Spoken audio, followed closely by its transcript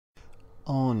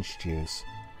Orange juice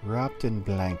wrapped in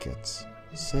blankets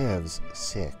serves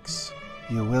 6.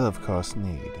 You will of course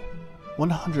need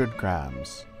 100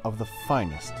 grams of the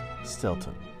finest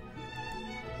Stilton,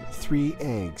 3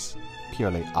 eggs,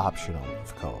 purely optional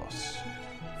of course,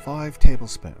 5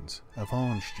 tablespoons of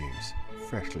orange juice,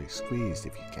 freshly squeezed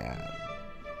if you can,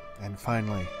 and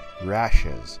finally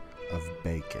rashers of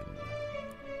bacon.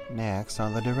 Next,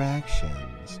 on the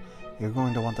directions, you're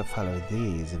going to want to follow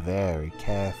these very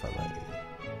carefully.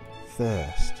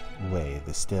 First, weigh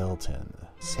the Stilton.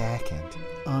 Second,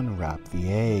 unwrap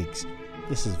the eggs.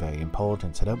 This is very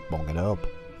important, so don't bung it up.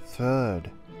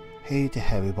 Third, heat a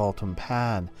heavy bottom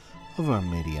pan over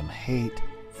medium heat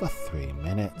for 3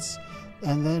 minutes,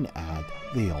 and then add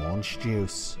the orange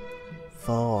juice.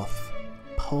 Fourth,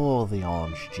 pour the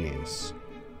orange juice.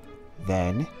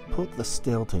 Then put the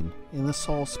Stilton in the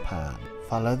saucepan.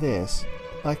 Follow this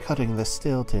by cutting the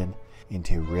Stilton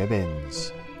into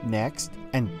ribbons. Next,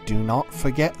 and do not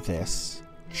forget this,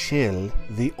 chill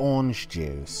the orange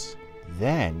juice.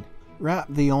 Then wrap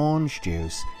the orange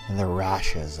juice in the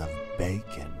rashers of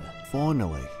bacon.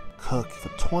 Finally, cook for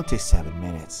 27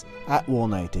 minutes at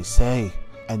 180°C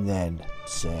and then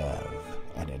serve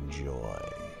and enjoy.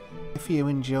 If you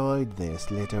enjoyed this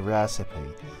little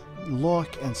recipe,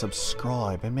 like and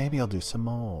subscribe and maybe I'll do some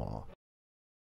more.